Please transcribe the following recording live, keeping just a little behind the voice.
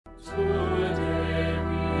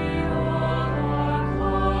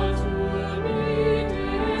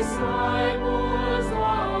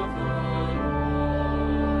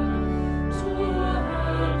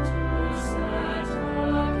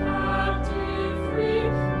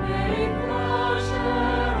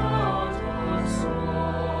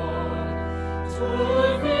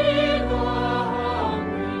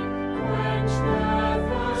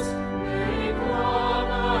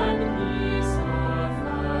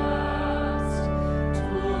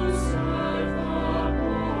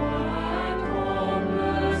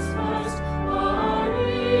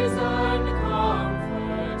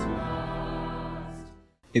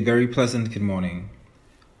very pleasant good morning.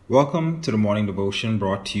 Welcome to the morning devotion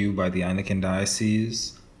brought to you by the Anglican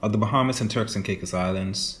Diocese of the Bahamas and Turks and Caicos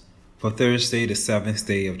Islands for Thursday, the 7th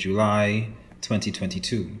day of July,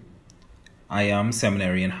 2022. I am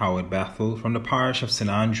Seminarian Howard Bethel from the parish of St.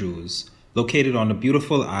 Andrews, located on the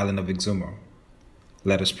beautiful island of Exuma.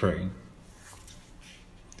 Let us pray.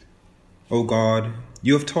 O God,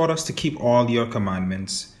 you have taught us to keep all your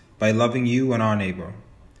commandments by loving you and our neighbor.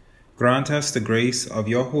 Grant us the grace of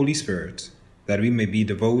your Holy Spirit, that we may be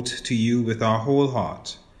devout to you with our whole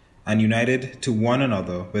heart, and united to one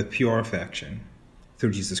another with pure affection.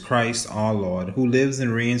 Through Jesus Christ our Lord, who lives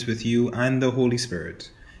and reigns with you and the Holy Spirit,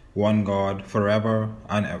 one God, forever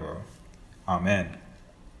and ever. Amen.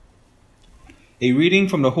 A reading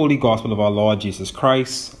from the Holy Gospel of our Lord Jesus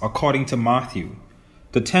Christ, according to Matthew,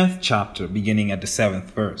 the 10th chapter, beginning at the 7th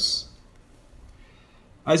verse.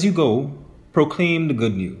 As you go, proclaim the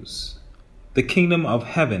good news. The kingdom of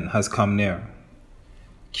heaven has come near.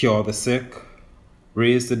 Cure the sick,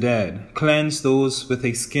 raise the dead, cleanse those with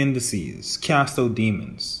a skin disease, cast out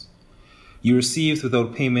demons. You received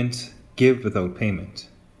without payment, give without payment.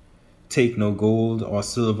 Take no gold or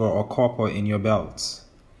silver or copper in your belts,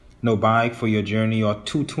 no bag for your journey, or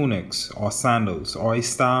 2 tunics or sandals, or a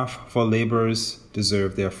staff, for laborers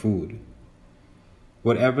deserve their food.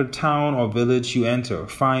 Whatever town or village you enter,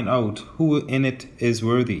 find out who in it is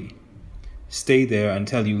worthy. Stay there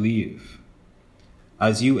until you leave.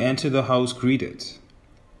 As you enter the house, greet it.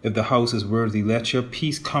 If the house is worthy, let your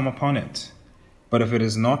peace come upon it. But if it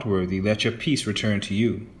is not worthy, let your peace return to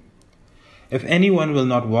you. If anyone will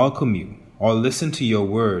not welcome you or listen to your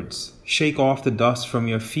words, shake off the dust from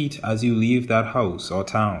your feet as you leave that house or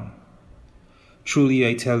town. Truly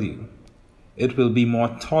I tell you, it will be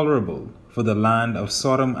more tolerable for the land of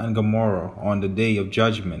Sodom and Gomorrah on the day of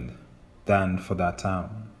judgment than for that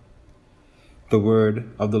town. The word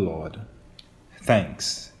of the Lord.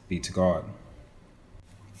 Thanks be to God.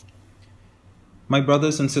 My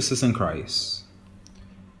brothers and sisters in Christ,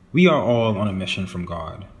 we are all on a mission from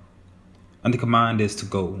God, and the command is to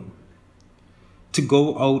go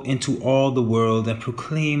out into all the world and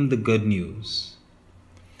proclaim the good news.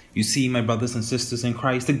 You see, my brothers and sisters in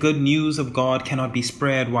Christ, the good news of God cannot be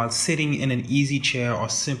spread while sitting in an easy chair or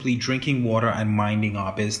simply drinking water and minding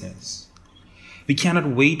our business. We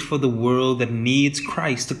cannot wait for the world that needs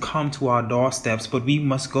Christ to come to our doorsteps, but we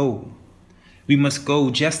must go. We must go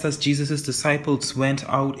just as Jesus' disciples went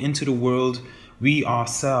out into the world. We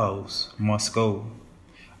ourselves must go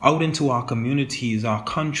out into our communities, our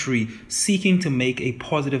country, seeking to make a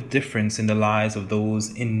positive difference in the lives of those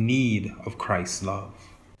in need of Christ's love.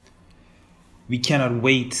 We cannot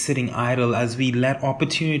wait sitting idle as we let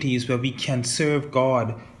opportunities where we can serve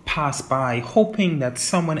God pass by, hoping that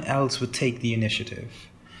someone else would take the initiative.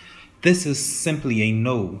 This is simply a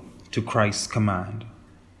no to Christ's command.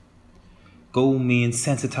 Go means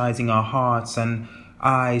sensitizing our hearts and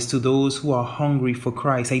eyes to those who are hungry for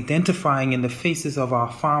Christ, identifying in the faces of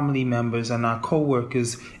our family members and our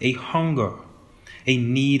co-workers a hunger, a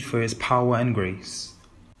need for His power and grace.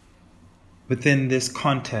 Within this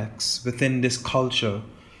context, within this culture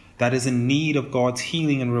that is in need of God's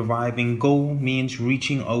healing and reviving, go means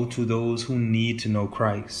reaching out to those who need to know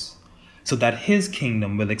Christ, so that His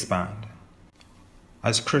kingdom will expand.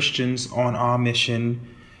 As Christians on our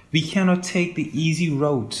mission, we cannot take the easy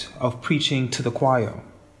route of preaching to the choir,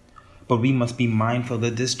 but we must be mindful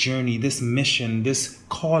that this journey, this mission, this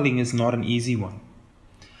calling is not an easy one.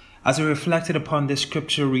 As I reflected upon this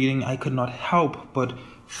scripture reading, I could not help but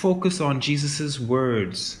focus on Jesus'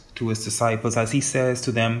 words to His disciples as He says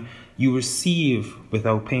to them, you receive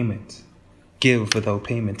without payment, give without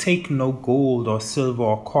payment. Take no gold or silver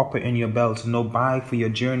or copper in your belt, no bag for your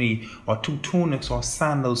journey, or 2 tunics or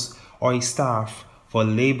sandals or a staff, for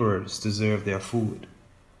laborers deserve their food.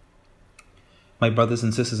 My brothers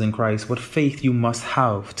and sisters in Christ, what faith you must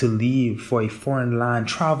have to leave for a foreign land,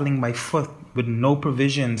 traveling by foot with no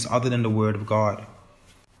provisions other than the word of God.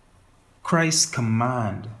 Christ's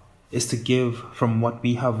command is to give from what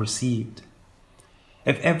we have received.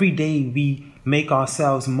 If every day we make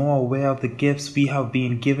ourselves more aware of the gifts we have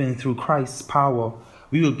been given through Christ's power,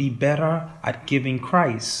 we will be better at giving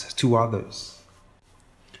Christ to others.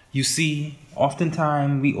 You see,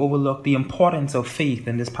 oftentimes we overlook the importance of faith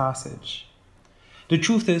in this passage. The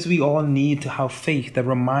truth is, we all need to have faith that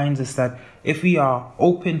reminds us that if we are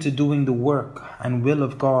open to doing the work and will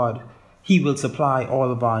of God, He will supply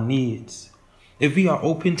all of our needs. If we are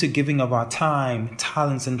open to giving of our time,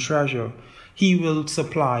 talents, and treasure, He will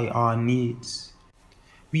supply our needs.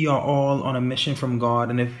 We are all on a mission from God,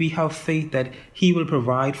 and if we have faith that He will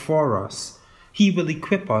provide for us, He will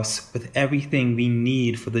equip us with everything we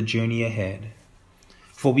need for the journey ahead.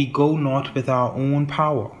 For we go not with our own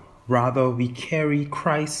power, rather we carry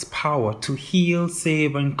Christ's power to heal,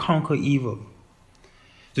 save, and conquer evil.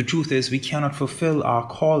 The truth is, we cannot fulfill our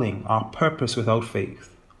calling, our purpose without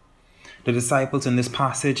faith. The disciples in this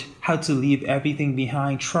passage had to leave everything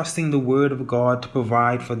behind, trusting the word of God to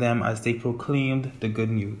provide for them as they proclaimed the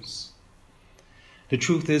good news. The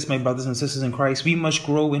truth is, my brothers and sisters in Christ, we must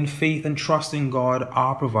grow in faith and trust in God,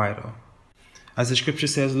 our provider. As the scripture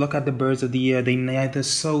says, look at the birds of the air. They neither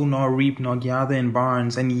sow nor reap nor gather in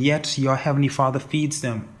barns, and yet your heavenly Father feeds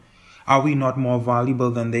them. Are we not more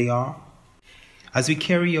valuable than they are? As we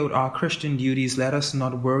carry out our Christian duties, let us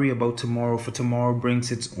not worry about tomorrow, for tomorrow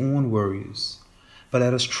brings its own worries. But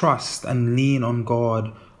let us trust and lean on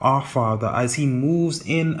God, our Father, as He moves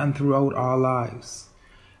in and throughout our lives,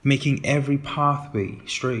 making every pathway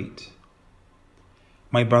straight.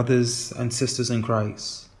 My brothers and sisters in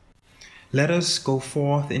Christ, let us go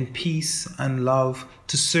forth in peace and love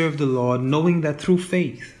to serve the Lord, knowing that through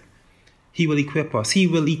faith, He will equip us. He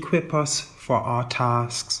will equip us for our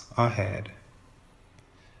tasks ahead.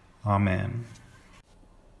 Amen.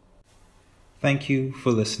 Thank you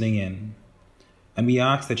for listening in, and we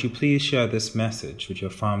ask that you please share this message with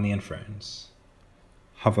your family and friends.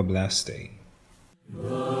 Have a blessed day.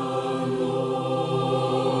 The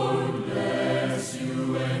Lord bless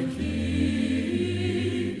you and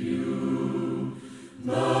keep you.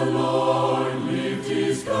 The Lord lift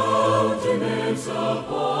His countenance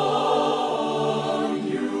upon